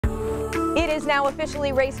It is now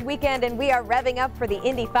officially race weekend, and we are revving up for the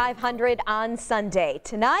Indy 500 on Sunday.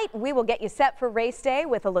 Tonight, we will get you set for race day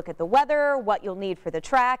with a look at the weather, what you'll need for the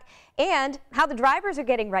track, and how the drivers are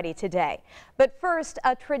getting ready today. But first,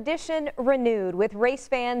 a tradition renewed with race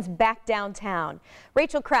fans back downtown.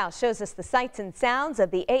 Rachel Krause shows us the sights and sounds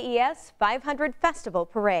of the AES 500 Festival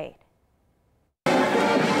Parade.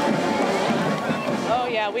 Oh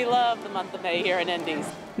yeah, we love the month of May here in Indy.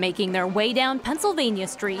 Making their way down Pennsylvania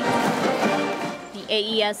Street, the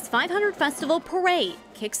AES 500 Festival Parade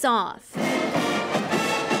kicks off.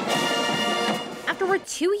 After a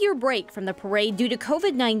 2-year break from the parade due to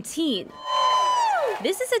COVID-19,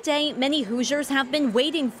 this is a day many Hoosiers have been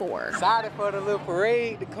waiting for. Excited for the little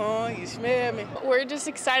parade to come, you smell me? We're just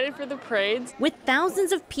excited for the parades. With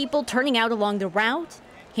thousands of people turning out along the route,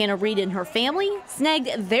 Hannah Reed and her family snagged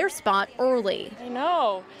their spot early. I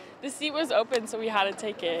know. The seat was open, so we had to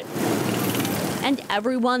take it. And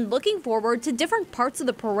everyone looking forward to different parts of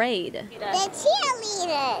the parade. The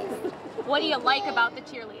cheerleaders. What do you like about the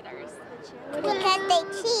cheerleaders? Because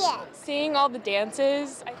they cheer. Seeing all the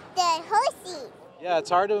dances. The horses. Yeah,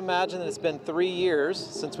 it's hard to imagine that it's been 3 years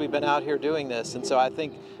since we've been out here doing this. And so I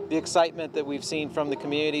think the excitement that we've seen from the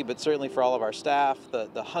community, but certainly for all of our staff,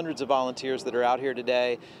 the hundreds of volunteers that are out here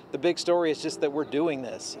today, the big story is just that we're doing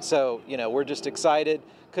this. So, you know, we're just excited.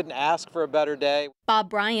 Couldn't ask for a better day. Bob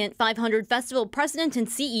Bryant, 500 Festival President and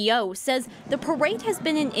CEO, says the parade has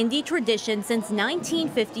been an Indy tradition since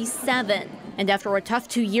 1957. And after a tough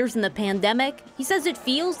 2 years in the pandemic, he says it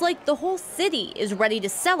feels like the whole city is ready to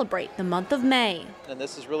celebrate the month of May. And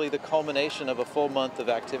this is really the culmination of a full month of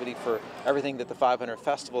activity for everything that the 500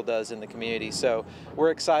 Festival does in the community. So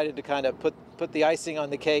we're excited to kind of put the icing on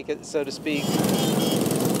the cake, so to speak.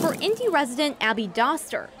 For Indy resident Abby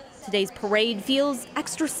Doster, today's parade feels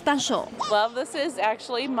extra special. Well, this is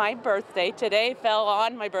actually my birthday. Today fell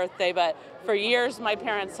on my birthday, but for years my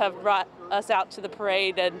parents have brought us out to the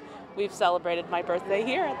parade, and we've celebrated my birthday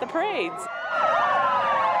here at the parades.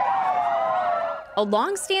 A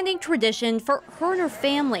long-standing tradition for her and her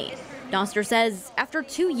family. Doster says after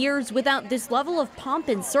 2 years without this level of pomp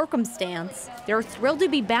and circumstance, they're thrilled to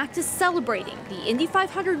be back to celebrating the Indy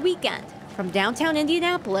 500 weekend from downtown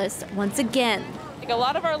Indianapolis once again. Like a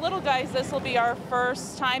lot of our little guys, this will be our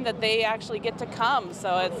first time that they actually get to come,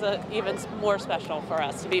 so it's even more special for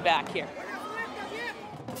us to be back here.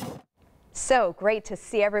 So great to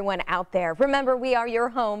see everyone out there. Remember, we are your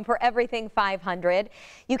home for everything 500.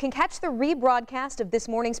 You can catch the rebroadcast of this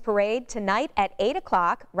morning's parade tonight at 8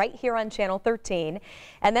 o'clock right here on Channel 13.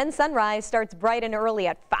 And then sunrise starts bright and early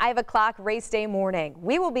at 5 o'clock race day morning.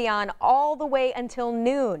 We will be on all the way until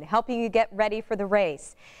noon, helping you get ready for the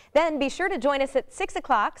race. Then be sure to join us at 6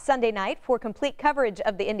 o'clock Sunday night for complete coverage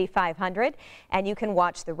of the Indy 500. And you can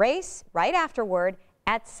watch the race right afterward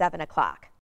at 7 o'clock.